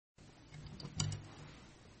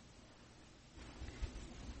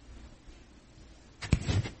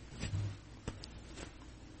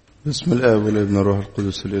بسم الآب والابن والروح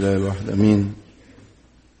القدس الإله الواحد أمين.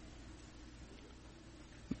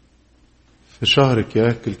 في شهر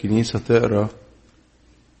كياك الكنيسة تقرأ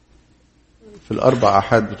في الأربع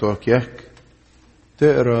أحاد بتوع كياك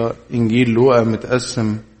تقرأ إنجيل لوقا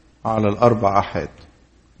متقسم على الأربع أحاد،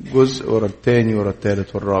 جزء ورا التاني ورا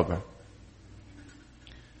التالت والرابع.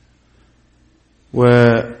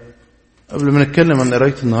 وقبل ما نتكلم عن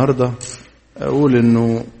قراية النهاردة أقول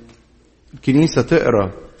إنه الكنيسة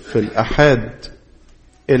تقرأ في الأحاد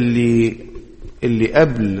اللي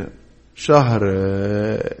قبل شهر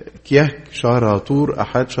كياك، شهر هطور،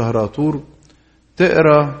 أحاد شهر هطور،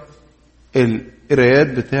 تقرأ القرايات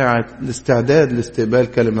بتاعة الاستعداد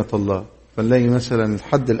لاستقبال كلمة الله. فنلاقي مثلا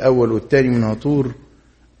الحد الأول والتاني من هطور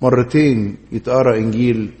مرتين يتقرأ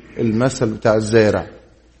إنجيل المثل بتاع الزارع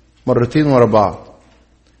مرتين ورا بعض،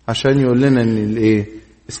 عشان يقول لنا إن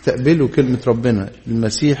استقبلوا كلمة ربنا.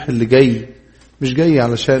 المسيح اللي جاي مش جاي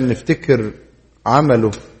علشان نفتكر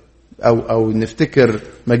عمله أو نفتكر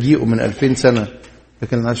مجيئه من 2000 سنة،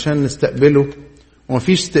 لكن عشان نستقبله،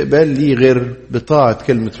 ومفيش استقبال ليه غير بطاعة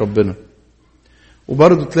كلمة ربنا.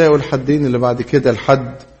 وبرضو تلاقوا الحدين اللي بعد كده،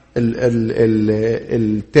 الحد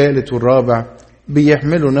الثالث والرابع،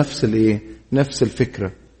 بيحملوا نفس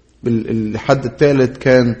الفكرة. الحد الثالث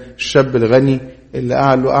كان الشاب الغني اللي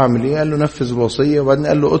قال له أعمل إيه؟ قال له نفذ الوصية، وبعدين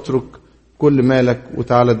قال له اترك كل مالك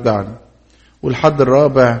وتعالى اتبعني. والحد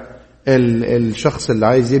الرابع الشخص اللي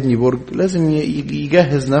عايز يبني برج لازم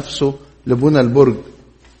يجهز نفسه لبنى البرج.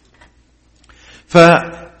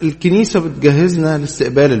 فالكنيسة بتجهزنا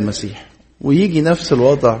لاستقبال المسيح، ويجي نفس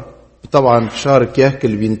الوضع طبعا في شهر كياك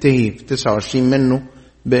اللي بينتهي في 29 منه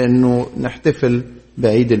بأنه نحتفل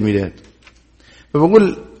بعيد الميلاد.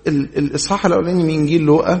 فبقول الإصحاح الأولاني من إنجيل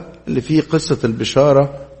لوقا اللي فيه قصة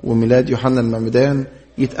البشارة وميلاد يوحنا المعمدان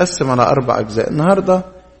يتقسم على 4 أجزاء. النهاردة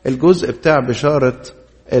الجزء بتاع بشارة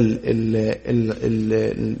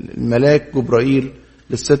الملاك جبرائيل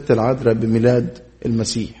للست العذراء بميلاد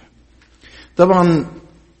المسيح. طبعا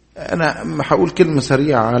أنا هقول كلمة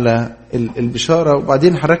سريعة على البشارة،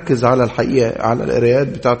 وبعدين هركز على الحقيقة على القرايات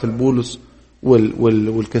بتاعة البولس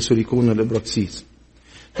والكاثوليكون والإبراكسيس.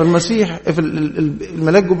 فالمسيح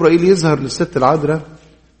الملاك جبرائيل يظهر للست العذراء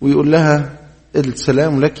ويقول لها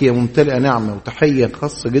السلام لك يا ممتلئة نعمة، وتحية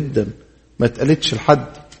خاصة جدا ما اتقالتش لحد،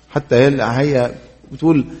 حتى هي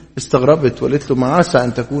بتقول استغربت وقالت له ما عسى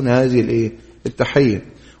أن تكون هذه التحية.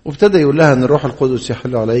 وابتدى يقول لها أن الروح القدس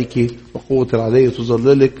يحل عليك وقوة العلي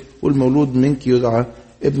تظللك، والمولود منك يدعى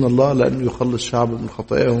ابن الله لأنه يخلص شعبه من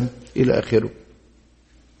خطاياهم إلى آخره.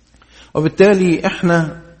 وبالتالي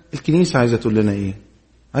احنا الكنيسة عايزة تقول لنا ايه؟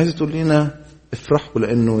 عايزة تقول لنا افرحوا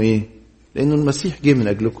لأنه لأنه المسيح جه من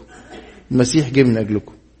أجلكم. المسيح جه من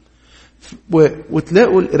أجلكم.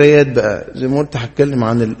 وتلاقوا القرايات بقى زي ما قلت هتكلم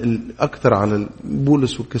عن أكتر على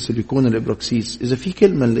بولس والكاثوليكون الإبراكسيس. إذا في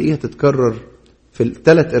كلمة نلاقيها تتكرر في ال3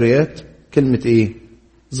 قرايات، كلمة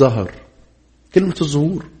ظهر، كلمة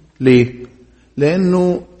الظهور. ليه؟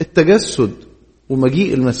 لأنه التجسد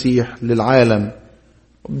ومجيء المسيح للعالم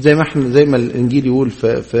زي ما الإنجيل يقول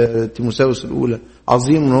في تيموثاوس الأولى،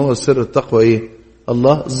 عظيم هو سر التقوى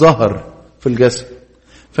الله ظهر في الجسد.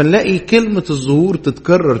 فنلاقي كلمة الظهور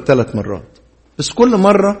تتكرر 3 مرات، بس كل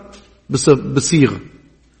مرة بصيغة،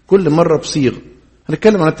 كل مرة بصيغة.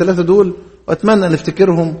 هنتكلم عن ال3 دول وأتمنى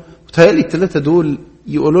نفتكرهم، وتهيألي ال3 دول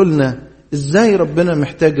يقولوا لنا إزاي ربنا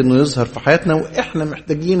محتاج إنه يظهر في حياتنا، وإحنا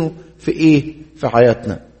محتاجينه في في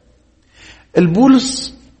حياتنا.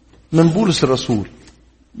 البولس من بولس الرسول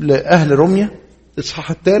لأهل روميا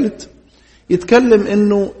الإصحاح الثالث يتكلم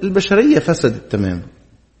إنه البشرية فسدت تماما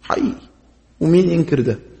حقيقي، ومين ينكر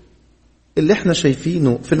ده؟ اللي احنا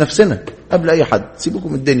شايفينه في نفسنا قبل أي حد،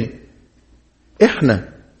 سيبكم الدنيا. احنا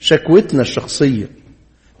شكوتنا الشخصية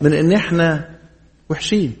من إن احنا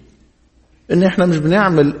وحشين، إن احنا مش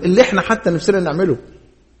بنعمل اللي احنا حتى نفسنا نعمله،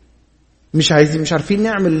 مش عارفين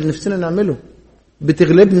نعمل اللي نفسنا نعمله.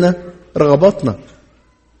 بتغلبنا رغباتنا.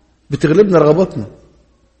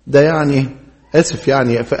 ده آسف في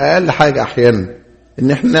أقل حاجة أحيانا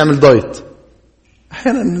إن احنا نعمل دايت،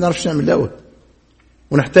 أحيانا ما بنعرفش نعمل دواء،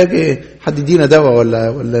 ونحتاج حد يدينا دواء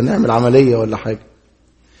ولا نعمل عملية ولا حاجة.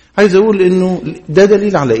 عايز أقول إنه ده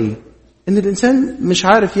دليل على إن الإنسان مش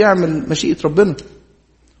عارف يعمل مشيئة ربنا.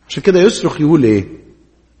 عشان كده يصرخ يقول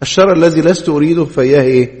الشر الذي لست أريده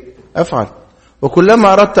فإياه أفعل،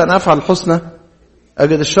 وكلما أردت أن أفعل الحسنى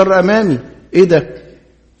أجد الشر أمامي.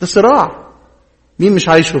 ده صراع، مين مش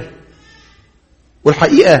عايشه؟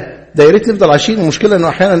 والحقيقة ده ياريت نفضل عايشين. المشكلة إنه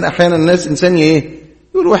أحيانا الناس إنسان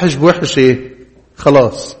يقول وحش بوحش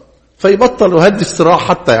خلاص، فيبطل وهدي الصراع،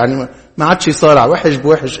 حتى ما عادش يصارع، وحش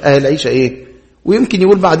بوحش العيشة ويمكن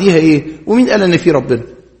يقول بعديها ومين قال إن في ربنا؟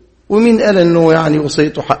 ومين قال انه يعني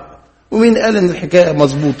وصيته حق، ومين قال ان الحكاية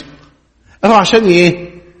مظبوطة. اهو عشان ايه؟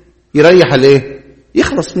 يريح الايه؟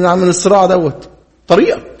 يخلص من الصراع دوت.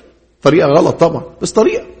 طريقة غلط طبعا، بس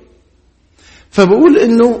طريقة. فبقول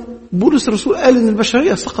انه بولس الرسول قال ان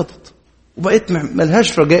البشرية سقطت وبقيت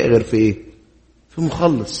ملهاش رجاء غير في ايه؟ في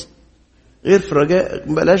مخلص. غير في رجاء،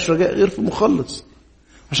 ملهاش رجاء غير في مخلص.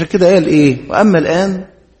 عشان كده قال ايه؟ واما الان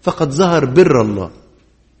فقد ظهر بر الله.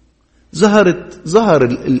 ظهر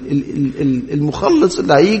المخلص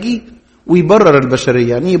اللي هيجي ويبرر البشرية.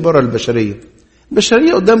 يعني ايه يبرر البشرية؟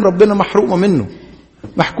 البشرية قدام ربنا محرومة منه،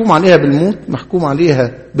 محكوم عليها بالموت، محكوم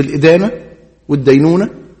عليها بالإدانة والدينونة.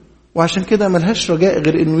 وعشان كده ملهاش رجاء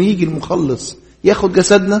غير انه يجي المخلص ياخد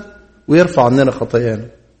جسدنا ويرفع عننا خطايانا.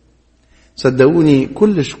 صدقوني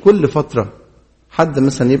كل فترة حد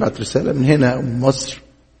مثلا يبعت رسالة من هنا أو من مصر،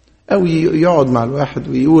 أو يقعد مع الواحد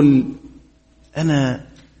ويقول أنا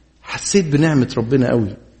حسيت بنعمة ربنا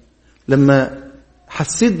قوي، لما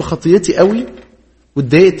حسيت بخطيتي قوي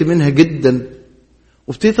واتضايقت منها جدا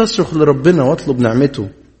وابتديت أصرخ لربنا وأطلب نعمته،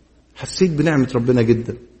 حسيت بنعمة ربنا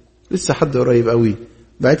جدا. لسه حد قريب قوي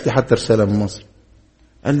بعت لي حتى رسالة من مصر،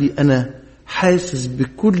 قال لي أنا حاسس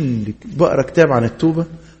بقرأ كتاب عن التوبة،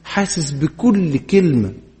 حاسس بكل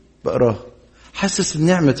كلمة بقراها، حاسس ان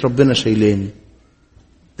نعمة ربنا شايلاني.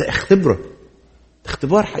 ده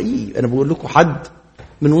اختبار حقيقي. انا بقول لكم حد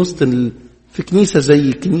من وسط في كنيسة زي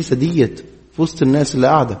الكنيسة ديت، في وسط الناس اللي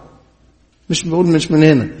قاعدة، مش بقول مش من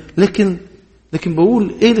هنا، لكن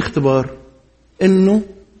بقول ايه الاختبار؟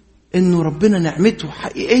 انه ربنا نعمته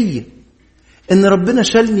حقيقية، ان ربنا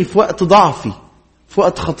شالني في وقت ضعفي، في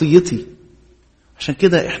وقت خطيتي. عشان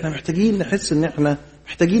كده احنا محتاجين نحس ان احنا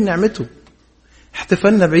محتاجين نعمته.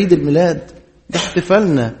 احتفلنا بعيد الميلاد، ده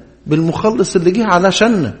احتفلنا بالمخلص اللي جه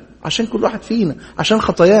علشاننا، عشان كل واحد فينا، عشان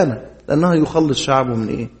خطايانا، لأنه يخلص شعبه من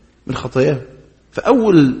ايه؟ من خطاياه.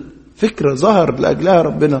 فأول فكرة ظهر لأجلها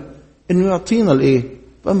ربنا انه يعطينا الايه؟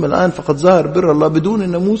 فأما الآن فقد ظهر بر الله بدون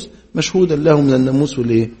الناموس مشهودا له من الناموس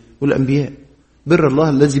والايه؟ والأنبياء. بر الله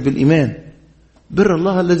الذي بالإيمان، بر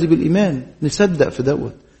الله الذي بالإيمان. نصدق في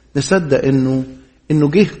دوت، نصدق انه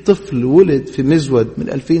جه طفل ولد في مزود من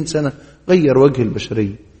 2000 سنة غير وجه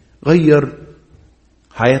البشرية، غير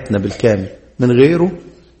حياتنا بالكامل. من غيره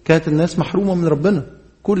كانت الناس محرومة من ربنا،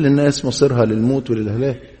 كل الناس مصيرها للموت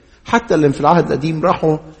وللهلاك. حتى اللي في العهد القديم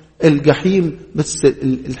راحوا الجحيم، بس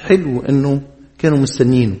الحلو انه كانوا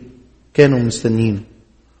مستنينه.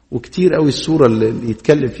 وكتير قوي الصورة اللي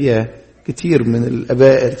يتكلم فيها كتير من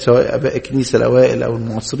الآباء، سواء آباء الكنيسة الأوائل أو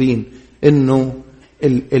المعاصرين، انه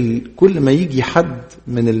كل ما يجي حد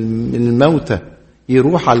من الموتى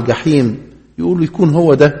يروح على الجحيم يقولوا يكون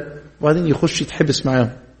هو ده، وبعدين يخش يتحبس معاهم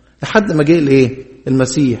لحد ما جاء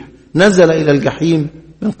المسيح نزل إلى الجحيم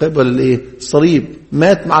من قبل الصليب،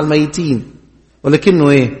 مات مع الميتين،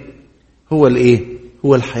 ولكنه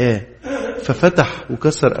هو الحياة. ففتح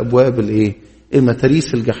وكسر أبواب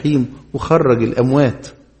المتاريس الجحيم وخرج الأموات.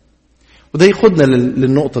 وده ياخدنا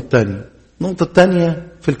للنقطة الثانية. النقطة الثانية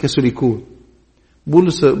في الكاثوليكون،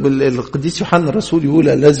 بولس القديس يوحنا الرسول يقول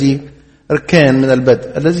الذي كان من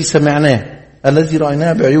البدء، الذي سمعناه، الذي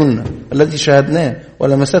رأيناه بعيوننا، الذي شاهدناه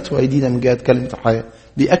ولمسته أيدينا من جهة كلمة الحياة.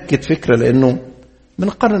 بيأكد فكرة، لأنه من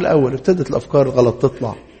القرن الأول ابتدت الأفكار الغلط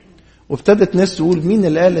تطلع، وابتدت ناس تقول مين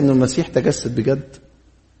اللي قال إنه المسيح تجسد بجد؟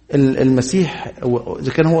 المسيح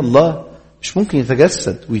إذا كان هو الله مش ممكن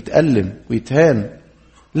يتجسد ويتألم ويتهان.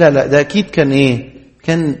 لا ده أكيد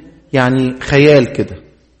كان يعني خيال كده.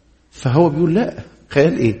 فهو بيقول لا،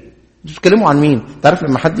 خيال ايه؟ بتتكلموا عن مين؟ تعرف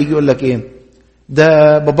لما حد يجي يقول لك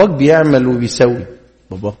ده باباك بيعمل وبيسوي،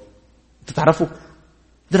 بابا انت تعرفه؟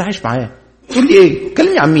 ده انا عايش معاه. تقول لي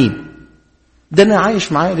تكلمني عن مين؟ ده انا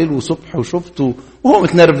عايش معاه ليل وصبح، وشفته وهو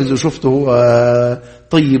متنرفز، وشفته هو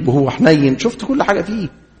طيب وهو حنين، شفت كل حاجة فيه.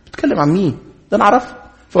 بتتكلم عن مين؟ ده انا عارفه.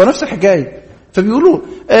 فهو نفس الحكاية. فبيقولوا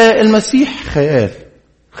المسيح خيال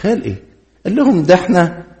ايه؟ قال لهم ده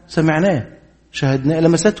احنا سمعناه، شاهدناه،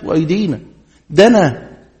 لمسته أيدينا. ده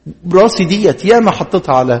أنا براسي ديت ياما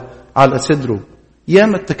حطيتها على صدره،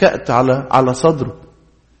 ياما اتكأت على صدره.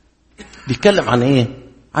 بيتكلم عن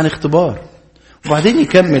عن اختبار. وبعدين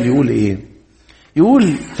يكمل يقول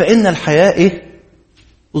يقول فإن الحياة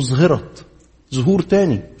أظهرت، ظهور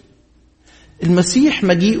تاني. المسيح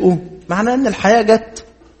مجيئه معناه أن الحياة جت.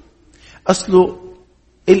 أصله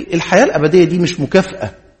الحياة الأبدية دي مش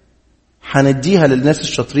مكافأة هنديها للناس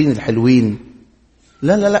الشاطرين الحلوين.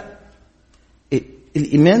 لا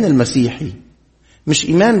الإيمان المسيحي مش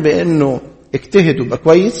إيمان بأنه اجتهد ويبقى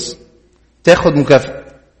كويس تاخد مكافأة،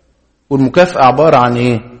 والمكافأة عبارة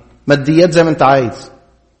عن ماديات زي ما انت عايز.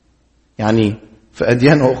 يعني في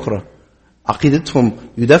أديان أخرى عقيدتهم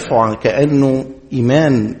يدافعوا عن كأنه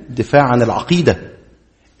إيمان دفاع عن العقيدة،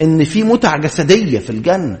 إن في متعة جسدية في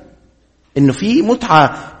الجنة، إنه في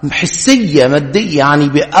متعة حسية مادية، يعني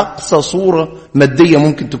بأقصى صورة مادية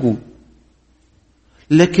ممكن تكون.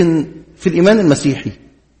 لكن في الإيمان المسيحي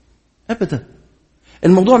أبدا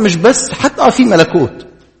الموضوع مش بس حتى في ملكوت،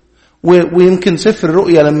 ويمكن سفر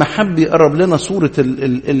الرؤيا لما حب يقرب لنا صورة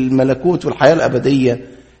الملكوت والحياة الأبدية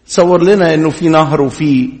صور لنا إنه في نهر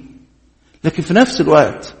وفي، لكن في نفس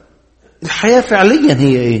الوقت الحياة فعليا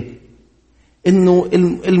هي إيه؟ إنه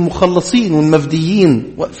المخلصين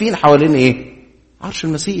والمفديين واقفين حوالين إيه؟ عرش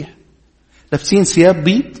المسيح، لابسين ثياب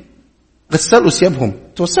بيض، غسلوا ثيابهم،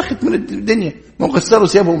 توسخت من الدنيا، ما غسلوا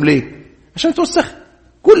ثيابهم ليه؟ عشان توسخت.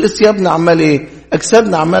 كل ثيابنا عمال ايه؟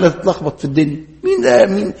 اجسادنا عماله تتلخبط في الدنيا. مين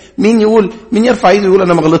ده؟ مين يقول؟ مين يرفع ايده يقول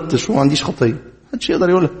انا ما غلطتش وما عنديش خطيه؟ محدش يقدر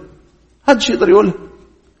يقولها، محدش يقدر يقولها.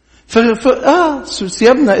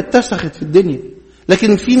 ثيابنا اتسخت في الدنيا،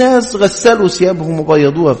 لكن في ناس غسلوا ثيابهم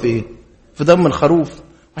وبيضوها في ايه؟ في دم الخروف،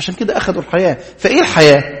 عشان كده اخذوا الحياه. فايه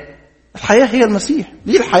الحياه؟ الحياه هي المسيح.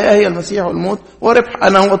 ليه الحياه هي المسيح والموت وربح؟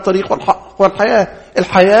 انا هو الطريق والحق والحياه.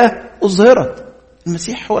 الحياه اظهرت،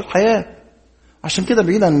 المسيح هو الحياه. عشان كده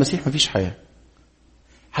بعيد عن المسيح مفيش حياة.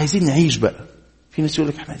 عايزين نعيش بقى. في ناس يقول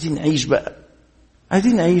لك احنا عايزين نعيش بقى،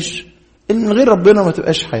 عايزين نعيش إن من غير ربنا ما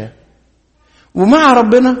تبقاش حياة، ومع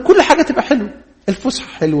ربنا كل حاجة تبقى حلوة. الفسحة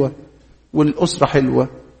حلوة، والأسرة حلوة،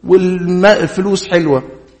 والفلوس حلوة،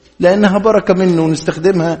 لأنها بركة منه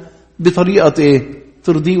ونستخدمها بطريقة ايه؟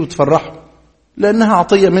 ترضيه وتفرحه، لأنها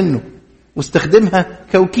عطية منه، واستخدمها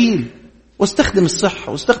كوكيل. واستخدم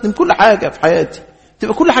الصحة، واستخدم كل حاجة في حياتي،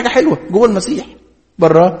 تبقى كل حاجة حلوة جوه المسيح،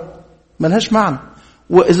 براه ملهاش معنى.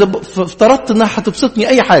 وإذا افترضت انها هتبسطني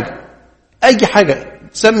أي حاجة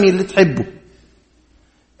تسمي اللي تحبه،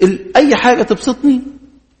 أي حاجة تبسطني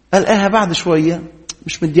ألقاها بعد شوية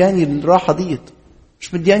مش مدياني الراحة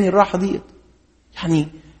ديت، يعني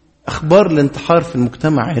أخبار الانتحار في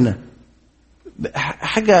المجتمع هنا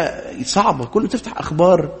حاجة صعبة. كل تفتح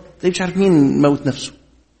أخبار تلاقي مش عارف مين موت نفسه.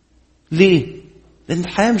 ليه؟ لأن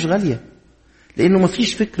الحياة مش غالية، لأنه ما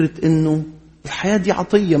فيش فكرة أنه الحياة دي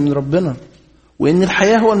عطية من ربنا، وأن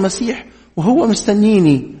الحياة هو المسيح، وهو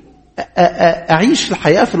مستنيني أعيش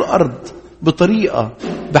الحياة في الأرض بطريقة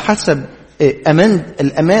بحسب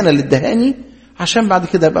الأمانة اللي ادهاني، عشان بعد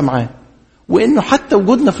كده أبقى معاه. وأنه حتى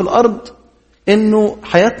وجودنا في الأرض أنه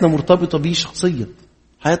حياتنا مرتبطة بيه شخصيا،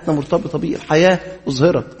 حياتنا مرتبطة بيه، الحياة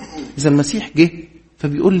أظهرت. إذا المسيح جه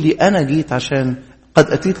فبيقول لي أنا جيت عشان قد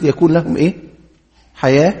أتيت ليكون لهم إيه؟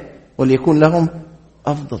 حياة وليكون لهم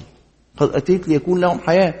أفضل. قد أتيت ليكون لهم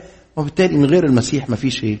حياة، وبالتالي من غير المسيح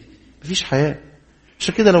مفيش إيه؟ مفيش حياة.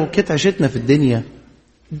 عشان كده لو كانت عيشتنا في الدنيا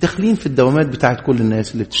داخلين في الدوامات بتاعت كل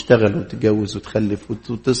الناس اللي بتشتغل وتتجوز وتخلف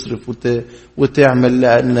وتصرف وتعمل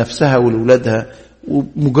لنفسها ولولادها،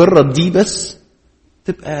 ومجرد دي بس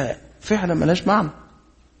تبقى فعلا ملاش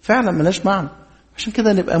معنى. عشان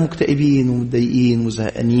كده نبقى مكتئبين ومتضايقين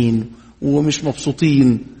وزهقانين ومش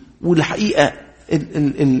مبسوطين. والحقيقة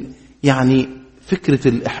يعني فكرة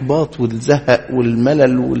الإحباط والزهق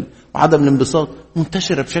والملل وعدم الانبساط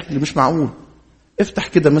منتشرة بشكل مش معقول. افتح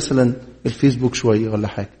كده مثلا الفيسبوك شوية ولا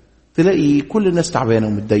حاجة، تلاقي كل الناس تعبانة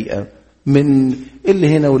ومتضايقة من اللي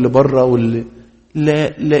هنا واللي بره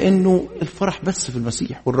لأنه الفرح بس في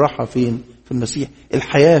المسيح، والراحة فين؟ في المسيح.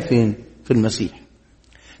 الحياة فين؟ في المسيح.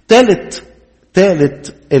 ثالث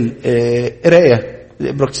القراية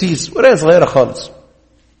الإبراكسيس، قراية صغيرة خالص،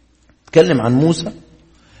 تكلم عن موسى.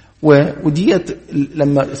 وديت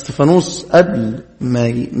لما استفانوس قبل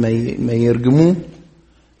ما يرجموه،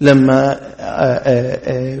 لما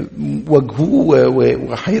واجهوه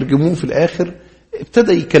وهيرجموه في الآخر،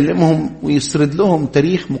 ابتدى يكلمهم ويسرد لهم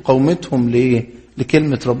تاريخ مقاومتهم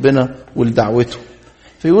لكلمة ربنا ولدعوته.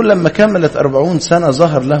 فيقول لما كملت 40 سنة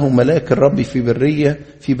ظهر له ملاك الرب في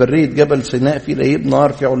برية جبل سيناء في لهيب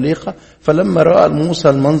نار في عليقة، فلما رأى موسى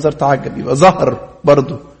المنظر تعجب. يبقى ظهر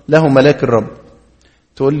برضه له ملاك الرب.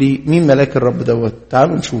 تقول لي مين ملاك الرب دوت؟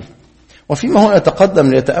 تعالوا نشوف. وفيما هو يتقدم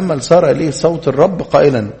ليتأمل صار إليه صوت الرب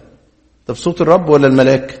قائلا. طب صوت الرب ولا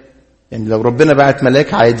الملاك؟ يعني لو ربنا بعت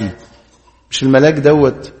ملاك عادي، مش الملاك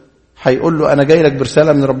دوت هيقول له أنا جاي لك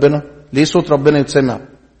برسالة من ربنا؟ ليه صوت ربنا يتسمع؟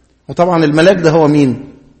 وطبعا الملاك ده هو مين؟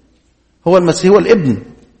 هو المسيح،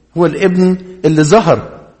 هو الابن اللي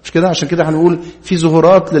ظهر، مش كده؟ عشان كده هنقول في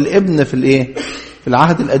ظهورات للابن في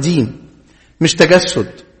العهد القديم، مش تجسد.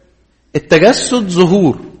 التجسد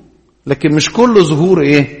ظهور، لكن مش كل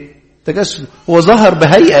ظهور تجسد. هو ظهر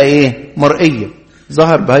بهيئة مرئية،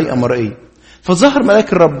 ظهر بهيئة مرئية. فظهر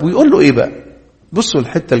ملاك الرب ويقول له بقى؟ بصوا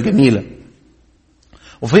الحتة الجميلة.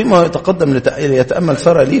 وفيما يتقدم يتأمل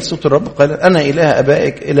سارة ليه صوت الرب قال أنا إله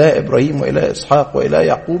أبائك إله إبراهيم وإله إسحاق وإله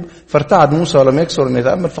يعقوب. فارتعد موسى ولم يكسر أن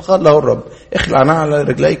يتأمل، فقال له الرب اخلع نعل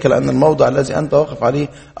رجليك لأن الموضع الذي أنت واقف عليه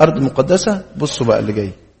أرض مقدسة. بصوا بقى اللي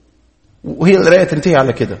جاي، وهي القراية تنتهي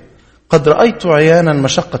على كده. قد رأيت عيانا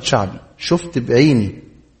مشقة شعبي، شفت بعيني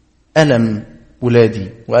ألم ولادي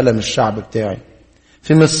وألم الشعب بتاعي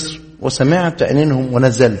في مصر، وسمعت أنينهم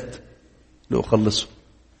ونزلت لأخلصهم.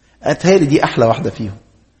 أتهيألي دي أحلى واحدة فيهم،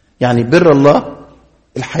 يعني بر الله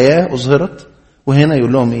الحياة أظهرت، وهنا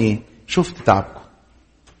يقول لهم إيه؟ شفت تعبكم.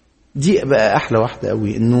 دي بقى أحلى واحدة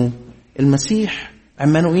قوي، إنه المسيح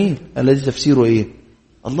عمانوئيل الذي تفسيره إيه؟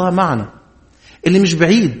 الله معنا. اللي مش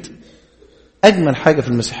بعيد. أجمل حاجة في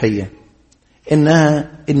المسيحية إن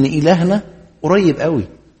إلهنا قريب قوي.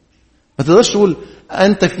 ما تقدرش تقول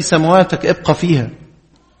أنت في سماواتك ابقى فيها.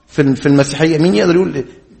 في المسيحية مين يقدر يقول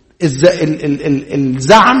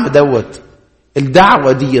الزعم دوت،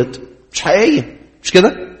 الدعوة ديت مش حقيقية، مش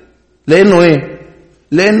كده؟ لأنه إيه؟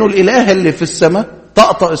 لأنه الإله اللي في السماء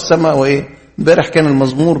طقطق السماء وإيه؟ امبارح كان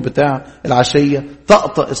المزمور بتاع العشية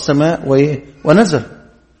طقطق السماء وإيه؟ ونزل،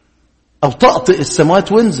 أو طقطق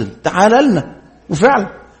السماوات وانزل، تعالى لنا.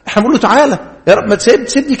 وفعلا احنا بنقول له تعالى يا رب، ما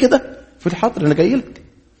تسيبني كده في الحاضر، أنا جاي لك.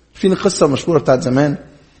 فين القصة المشهورة بتاعت زمان؟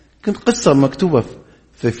 كانت قصة مكتوبة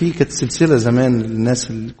كانت سلسلة زمان،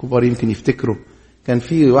 للناس الكبار يمكن يفتكروا. كان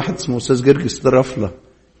في واحد اسمه أستاذ جرجس درفلة،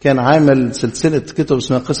 كان عامل سلسلة كتب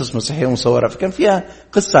اسمها قصص مسيحية مصورة، فكان فيها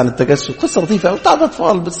قصة عن التجسد، قصة لطيفة أو بتاعت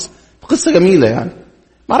أطفال، بس قصة جميلة يعني.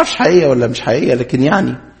 ما اعرفش حقيقية ولا مش حقيقية، لكن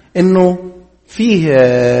يعني إنه فيه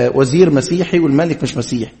وزير مسيحي والملك مش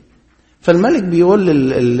مسيحي. فالملك بيقول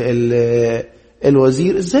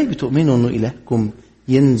الوزير ازاي بتؤمنوا انه إلهكم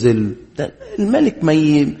ينزل؟ ده الملك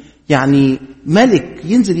يعني ملك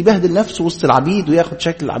ينزل يبهدل نفسه وسط العبيد وياخد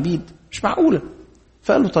شكل العبيد؟ مش معقولة.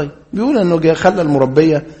 فقال له طيب، بيقول انه خلى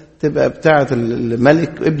المربية تبقى بتاعة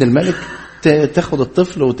الملك، ابن الملك، تاخد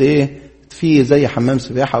الطفل فيه زي حمام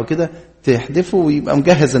سباحة وكده، تحدفه ويبقى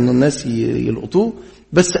مجهز انه الناس يلقطوه.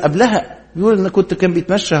 بس قبلها بيقول ان كان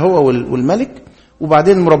بيتمشى هو والملك،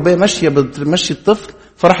 وبعدين المربية ماشية بتمشي الطفل،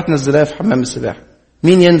 فراحت نزلها في حمام السباحة.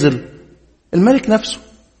 مين ينزل؟ الملك نفسه،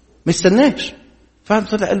 ما يستناش.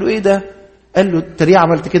 فطلع قال له ايه ده؟ قال له انت ليه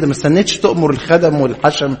عملت كده؟ ما استنيتش تأمر الخدم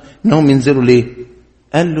والحشم انهم ينزلوا ليه؟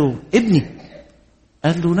 قال له ابني.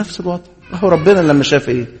 قال له نفس الوضع، هو ربنا لما شاف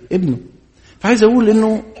ايه؟ ابنه. فعايز اقول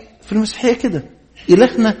انه في المسيحية كده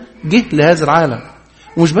إلهنا جه لهذا العالم،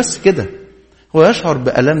 ومش بس كده، هو يشعر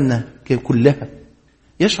بألمنا كلها،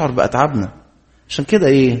 يشعر بأتعابنا. عشان كده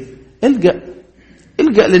ايه؟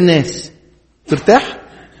 الجأ للناس.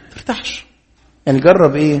 ترتاحش. يعني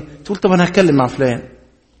جرب ايه؟ تقول طب انا هتكلم مع فلان،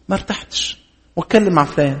 ما ارتحتش، واتكلم مع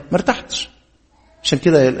فلان ما ارتحتش. عشان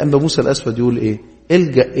كده الأنبا موسى الأسود يقول ايه؟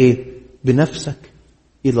 الجأ ايه؟ بنفسك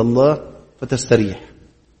إلى الله فتستريح.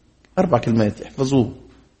 4 كلمات احفظوه: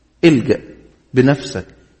 الجأ بنفسك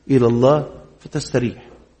إلى الله فتستريح.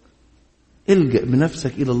 الجأ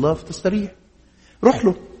بنفسك إلى الله فتستريح. روح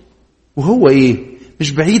له، وهو ايه؟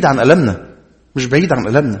 مش بعيد عن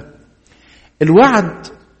ألمنا. الوعد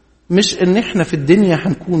مش ان احنا في الدنيا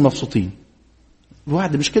هنكون مبسوطين،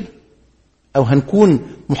 الوعد مش كده، او هنكون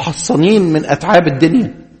محصنين من اتعاب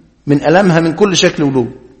الدنيا، من ألمها من كل شكل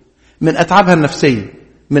ولون، من اتعابها النفسية،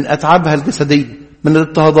 من اتعابها الجسدية، من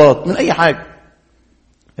الاضطهادات، من اي حاجة.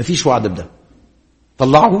 مفيش وعد بده.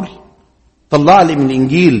 طلع لي من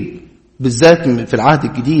الانجيل بالذات في العهد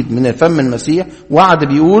الجديد من فم المسيح وعد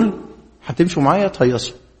بيقول هتمشوا معايا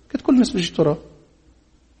تهيصوا. كانت كل الناس مشيت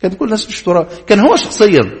وراه. كان هو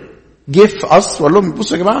شخصيا جه في قصر وقال لهم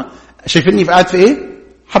بصوا يا جماعه، شايفيني قاعد في ايه؟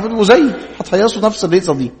 حبيبوا زي هتهيصوا نفس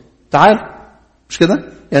الهيصه دي، تعال. مش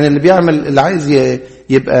كده؟ يعني اللي عايز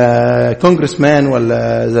يبقى كونجرسمان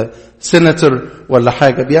ولا سيناتور ولا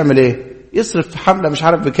حاجه بيعمل ايه؟ يصرف في حمله مش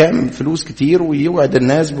عارف بكام فلوس كتير، ويوعد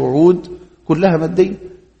الناس بوعود كلها ماديه.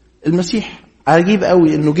 المسيح عجيب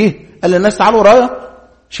قوي انه جه قال للناس تعالوا ورايا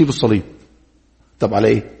شيلوا الصليب. طب على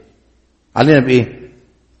ايه؟ علينا بايه؟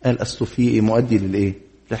 قال اصله في مؤدي للايه؟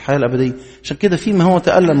 للحياه الابديه. عشان كده فيما هو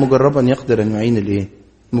تألم مجربا يقدر ان يعين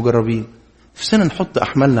المجربين. نفسنا نحط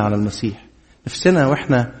احمالنا على المسيح، نفسنا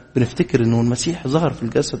واحنا بنفتكر انه المسيح ظهر في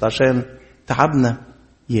الجسد عشان تعبنا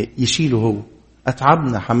يشيله هو،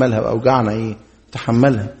 اتعبنا حملها واوجعنا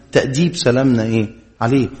تحملها، تأديب سلامنا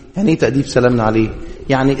عليه. يعني ايه تأديب سلامنا عليه؟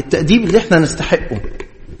 يعني التأديب اللي احنا نستحقه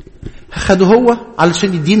خده هو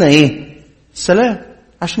علشان يدينا السلام،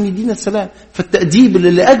 عشان يدينا السلام. فالتأديب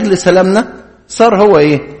اللي لأجل سلامنا صار هو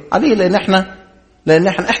عليه، لأن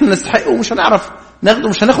احنا نستحقه ومش هنعرف ناخده،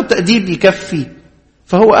 مش هناخد تأديب يكفي.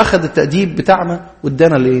 فهو أخذ التأديب بتاعنا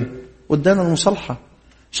وادانا ادانا المصالحة.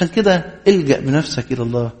 عشان كده الجأ بنفسك إلى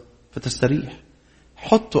الله فتستريح.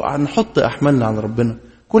 نحط أحمالنا على ربنا.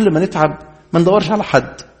 كل ما نتعب ما ندورش على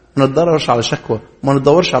حد، ما ندورش على شكوى، ما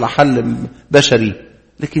ندورش على حل بشري،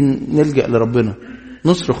 لكن نلجأ لربنا،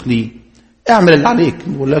 نصرخ ليه. اعمل اللي عليك،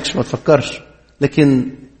 ما بقولكش ما تفكرش،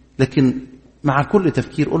 لكن مع كل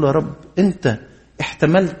تفكير قول يا رب أنت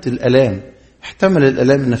احتملت الآلام، احتمل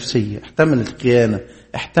الآلام النفسية، احتمل الخيانة،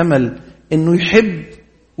 احتمل إنه يحب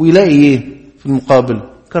ويلاقي إيه في المقابل؟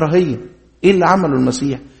 كراهية. إيه اللي عمله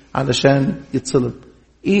المسيح علشان يتصلب؟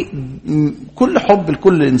 إيه؟ كل حب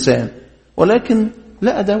لكل إنسان، ولكن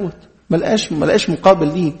لا دوت ملقاش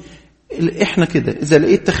مقابل ليه. إحنا كده إذا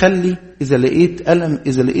لقيت تخلي، إذا لقيت ألم،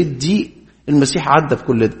 إذا لقيت ضيق، المسيح عدى في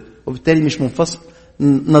كل ده، وبالتالي مش منفصل.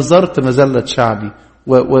 نظرت مذلة شعبي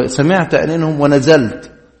وسمعت أنينهم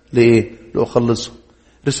ونزلت لإيه؟ لأخلصهم.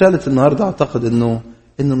 رسالة النهاردة أعتقد إنه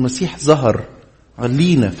المسيح ظهر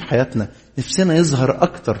لينا في حياتنا، نفسنا يظهر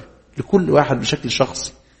أكتر لكل واحد بشكل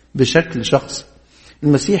شخصي.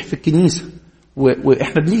 المسيح في الكنيسة،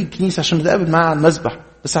 وإحنا بنيجي الكنيسة عشان نتقابل معاه على المسبح،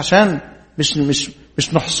 بس عشان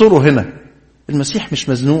مش نحصره هنا. المسيح مش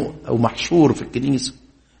مزنوق أو محشور في الكنيسة،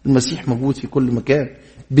 المسيح موجود في كل مكان.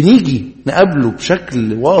 بنيجي نقابله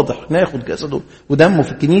بشكل واضح، ناخد جسده ودمه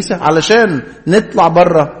في الكنيسة علشان نطلع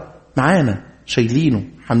بره معانا شايلينه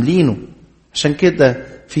حاملينه. عشان كده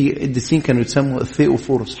في القديسين كانوا يتسموا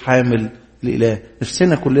الثيوفورس، حامل الإله.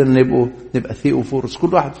 نفسنا كلنا نبقى ثيوفورس،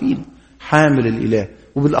 كل واحد فينا حامل الإله.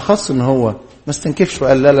 وبالأخص إن هو ما استنكفش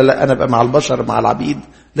وقال لا أنا بقى مع البشر مع العبيد،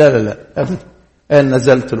 لا أبدا. قال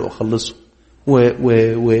نزلت لأخلصه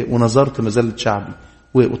ونظرت مذلة شعبي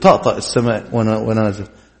وطقطق السماء وانا نازل.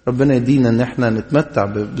 ربنا يدينا ان احنا نتمتع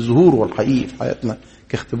بظهوره الحقيقي في حياتنا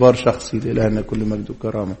كاختبار شخصي لإلهنا كل مجد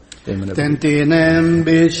وكرامة. تنتينم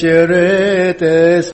بشريت